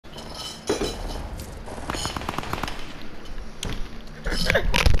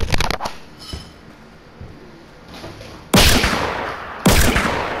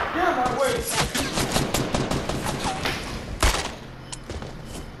my way.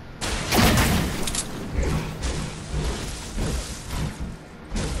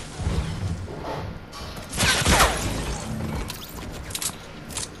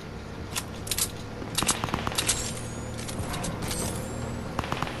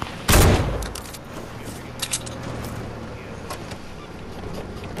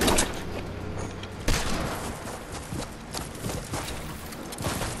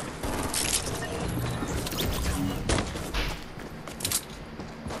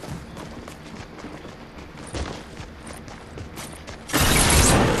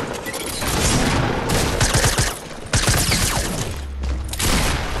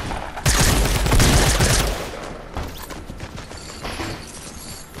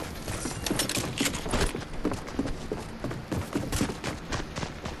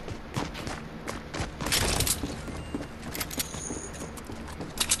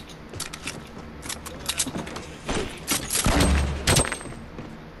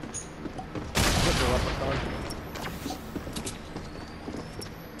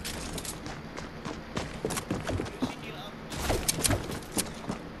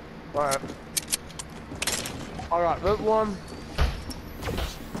 Alright. Alright, this one.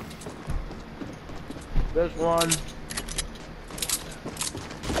 This one.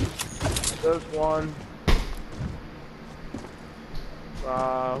 This one. Who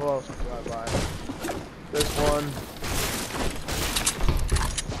else can I buy? This one.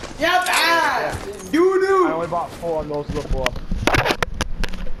 Yep, ah! Doo-doo! I only bought 4 on those little 4.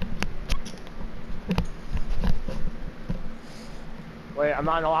 Wait, I'm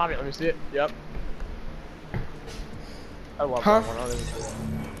not in the lobby. Let me see it. Yep. I love that one. I don't even see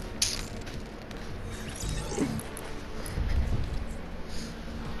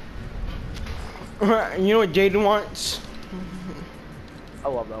it. You know what Jaden wants? I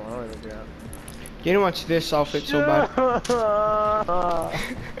love that one. I don't even see that. Jaden wants this outfit so bad.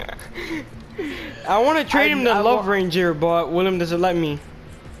 I want to trade him the Love Ranger, but William doesn't let me.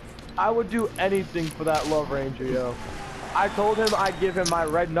 I would do anything for that Love Ranger, yo. I told him I'd give him my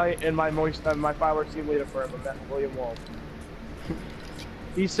Red Knight and my my fireworks team leader for him, but that's William won't.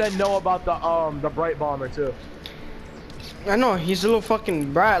 He said no about the Bright Bomber too. I know, he's a little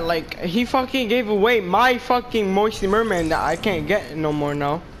fucking brat. Like, he fucking gave away my fucking Moisty Merman that I can't get no more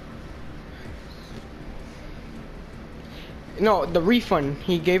now. No, the refund.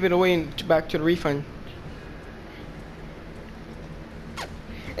 He gave it away back to the refund.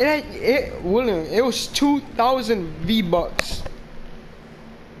 William, it was 2,000 V-Bucks.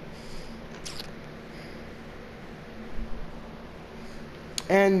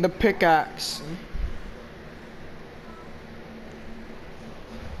 And the pickaxe.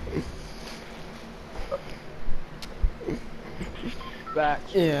 Back.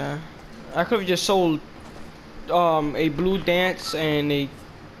 Yeah. I could have just sold a blue dance and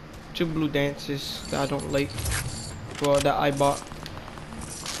 2 blue dances that I don't like. Well, that I bought.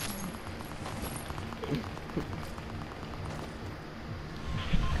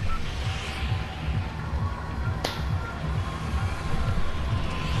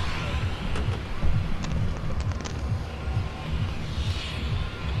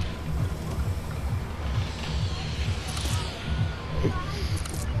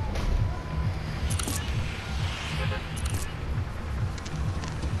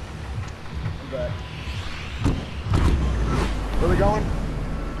 Where we going?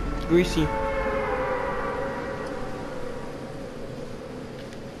 Greasy.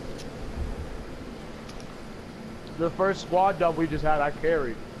 The first squad dub we just had, I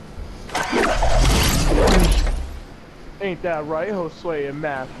carried. Ain't that right, Josue and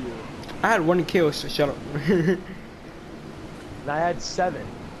Matthew? I had 1 kill, so shut up. And I had 7.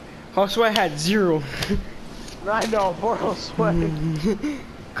 Josue had 0. I know, poor Josue.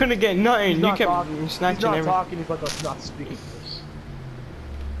 Couldn't get nothing. You kept snatching snatching everything. He's not talking, he's like us not speaking to us.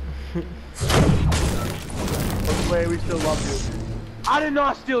 Josue, we still love you. I did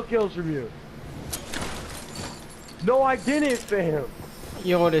not steal kills from you. No, I didn't, fam.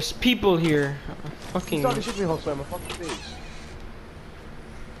 Yo, there's people here. Fucking. Keep talking shit to me, Josue. I'm gonna fuck your face.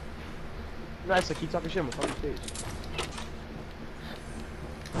 Nice, like, keep talking shit. I'm gonna fuck your face.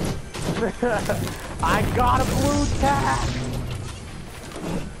 I got a blue tag.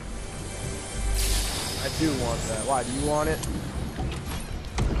 I do want that. Why? Do you want it?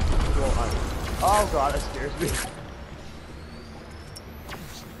 Well, oh god, that scares me.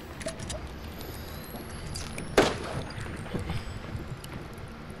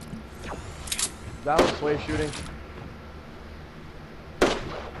 That was Sway shooting.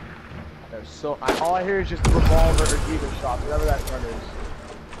 So all I hear is just revolver or demon shots, whatever that gun is.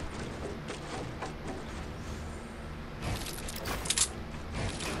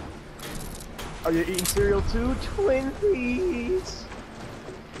 Are you eating cereal too? Twinsies!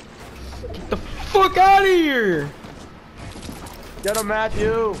 Get the fuck out of here! Get him,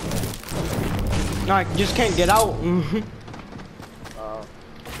 Matthew! No, I just can't get out.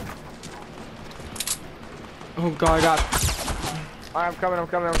 Oh god, I got... I'm coming.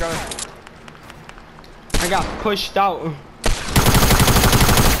 I got pushed out.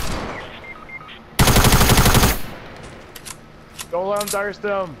 Don't let him thirst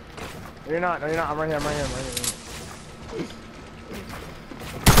him. No, you're not. I'm right here.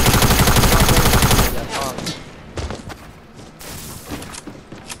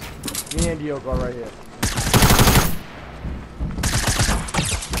 Me and Dio go right here.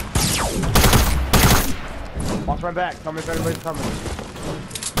 Watch my back. Tell me if anybody's coming.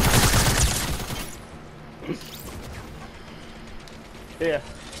 Here.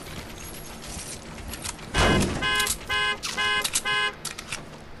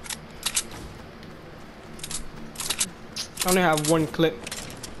 I only have one clip.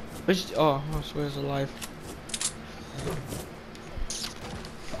 Which, oh, I swear it's alive.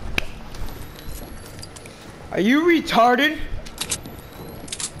 Are you retarded?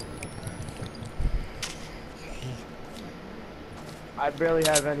 I barely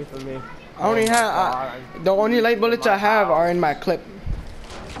have any for me. I only have, the only light bullets I have are in my clip.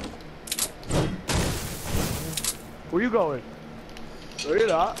 Where you going? No, you're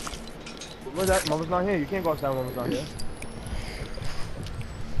not. Where's that? Mama's not here. You can't go outside when Mama's not here.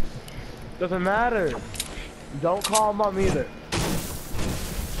 Doesn't matter. Don't call Mom either.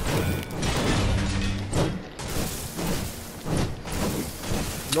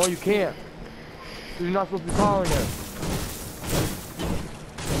 No, you can't. You're not supposed to be calling her.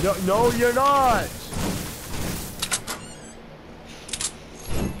 No, you're not.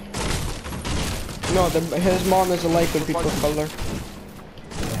 No, his mom is like when people call her.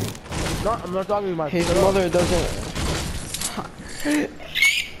 No, I'm not talking to my His mother doesn't.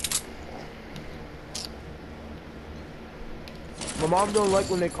 My mom don't like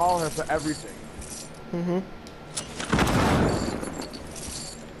when they call her for everything.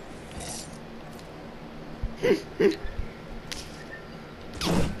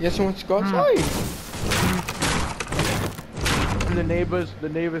 Yes, someone wants to go outside. And the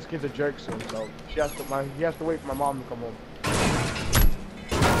neighbor's kid's a jerk soon, so he has to wait for my mom to come home.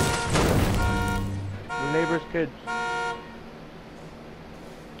 The neighbor's kids.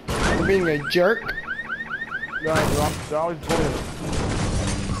 For being a jerk. No, they're always bullying.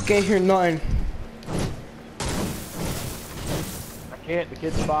 Can't hear nothing. I can't. The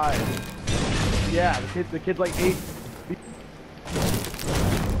kid's 5. Yeah, the kid's like 8.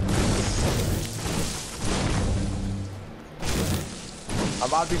 I'm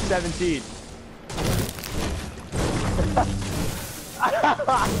about to be 17.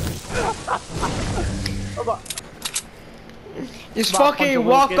 Just fucking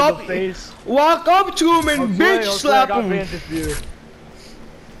walk up to him and bitch slap him. It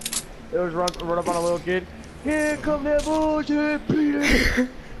was run up on a little kid. Here come that bullshit, Peter.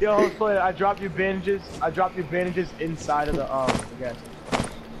 Yo, let's play it. I dropped you bandages inside of the gas.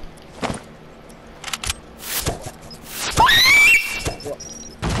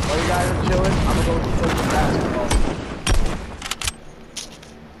 While you guys are chilling, I'm gonna go play some basketball.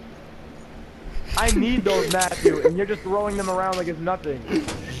 I need those, Matthew, and you're just throwing them around like it's nothing.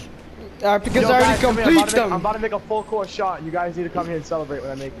 Because Yo, I already guys, complete them. I'm about to make a full court shot, and you guys need to come here and celebrate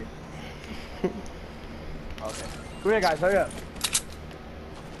when I make it. Okay. Come here, guys. Hurry up.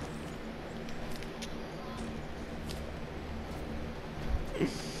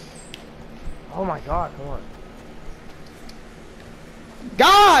 Oh my God! Come on.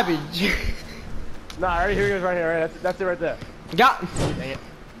 Garbage. Nah, alright, here it goes right here. Right, that's it right there. Got. Dang it.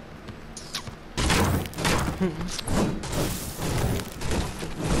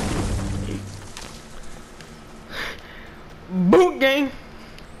 Boot gang.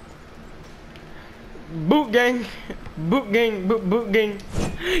 Boot gang. Boot gang. Boot gang.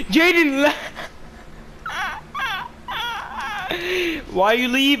 Jaden. Why are you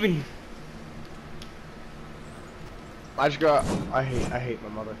leaving? I just got. I hate my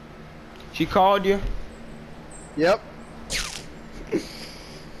mother. She called you. Yep.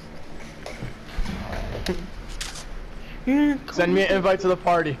 Send me an invite to the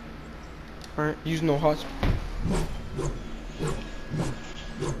party. Alright, use no hot.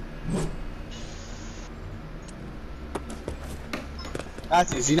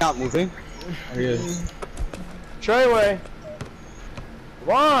 Is he not moving? Treyway.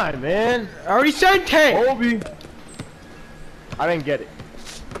 Come on, man. I already sent it. Kobe. I didn't get it.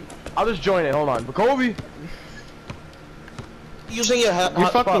 I'll just join it. Hold on. But Kobe. Using your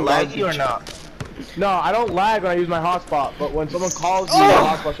hotspot fucking laggy or garbage. not? No, I don't lag when I use my hotspot, but when someone calls me, the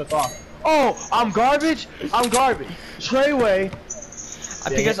hotspot shuts off. Oh, I'm garbage? I'm garbage. Treyway.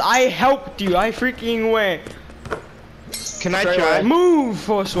 Because I helped you. I freaking went. Can I Straight try? away. Move,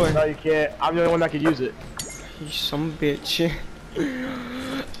 Forswear. No, you can't. I'm the only one that can use it. You some bitch.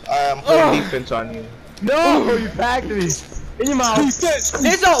 I'm putting defense on you. No, you packed me. In your mouth. Defense!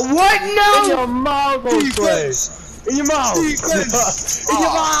 There's a what In now? your mouth, Josue. Defense! In your mouth. Defense! In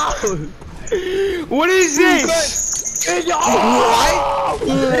your mouth. What is this? In your mouth.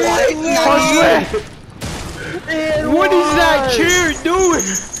 Forswear. What is that chair doing?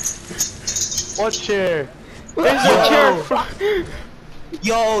 What chair? It's a chair.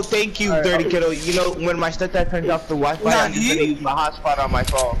 Yo, thank you, Alright, Dirty Kiddo. You know, when my stepdad turns off the Wi-Fi, I'm just gonna use my hotspot on my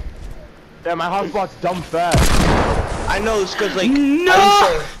phone. Yeah, my hotspot's dumb fast. I know, it's cause like, No!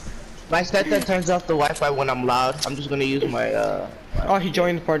 I used to- my stepdad turns off the Wi-Fi when I'm loud. I'm just gonna use my, Oh, he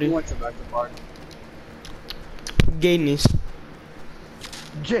joined the party. What's about the party? Gayness.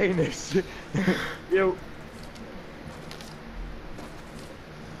 Janus. Yo.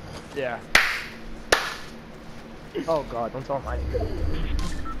 Yeah. Oh god, don't tell him I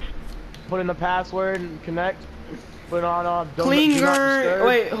put in the password and connect. Put on do not Klinger. disturb.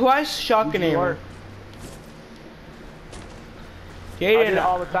 Wait, who has shotgun ammo? Work. I did it Jaden,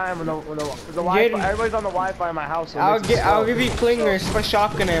 all the time when the Wi-Fi, Jaden. everybody's on the Wi-Fi in my house. So it makes it I'll slow. give you clingers for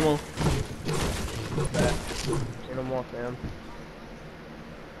shotgun ammo. Say no more, fam.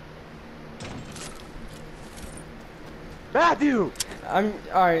 Matthew! I'm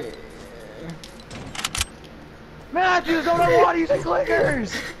alright. Matthew, don't know what using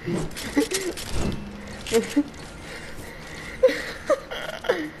clickers!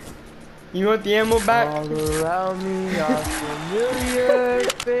 You want the ammo back? All around me are familiar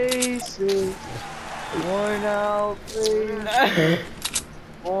faces, worn out faces,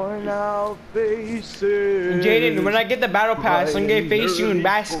 worn out faces. Jaden, when I get the battle pass, I'm gonna face you in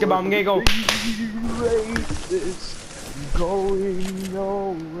basketball. I'm gonna go. Races, going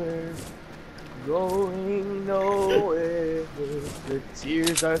nowhere, going nowhere. The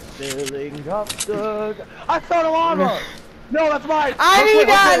tears are filling up the. I found a llama. No, that's mine. I need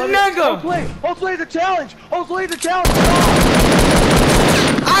that nigga. Hopefully it's a challenge. Hopefully it's a challenge.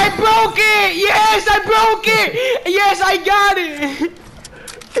 I broke it. Yes, I broke it. Yes, I got it.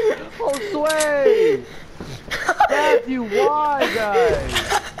 Oh, Sway. Matthew, why, guys?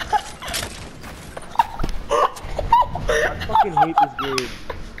 I fucking hate this game.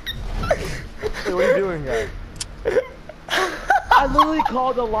 Hey, what are you doing, guys? I literally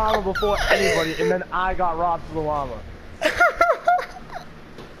called the llama before anybody, and then I got robbed for the llama.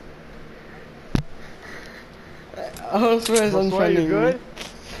 Oh, Swear's Sway, you unfriending good?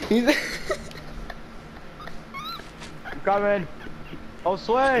 me. You coming? Oh,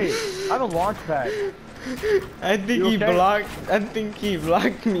 Sway! I have a launch pad. I think You he okay? blocked. I think he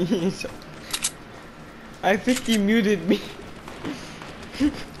blocked me. I think he muted me.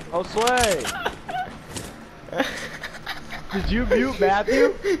 Oh, Sway! Did you mute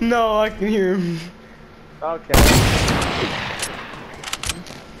Matthew? No, I can hear him. Okay.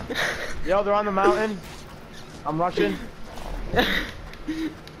 Yo, they're on the mountain. I'm rushing.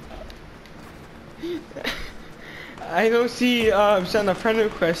 I don't see send a friend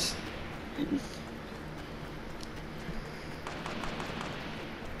request.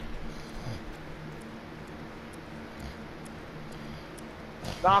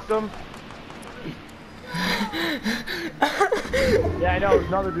 Knocked him. Yeah, I know. There's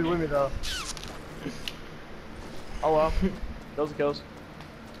another dude with me though. Oh well. Kills the kills.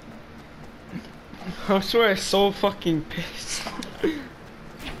 I swear, I'm so fucking pissed.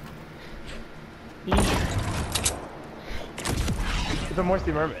 It's a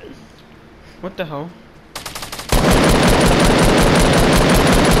Moisty Mermaid. What the hell?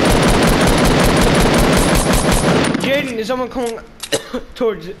 Jaden, is someone coming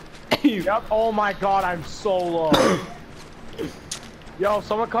towards you? Yep. Oh my god, I'm so low. Yo,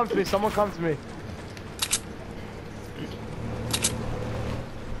 someone come to me. Someone come to me.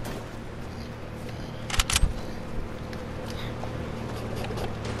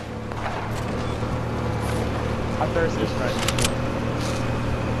 I thirst this right.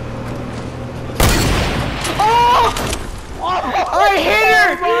 Oh! I hit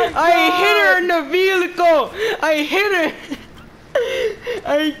her! I hit her in the vehicle! I hit her!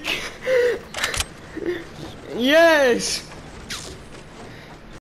 Yes!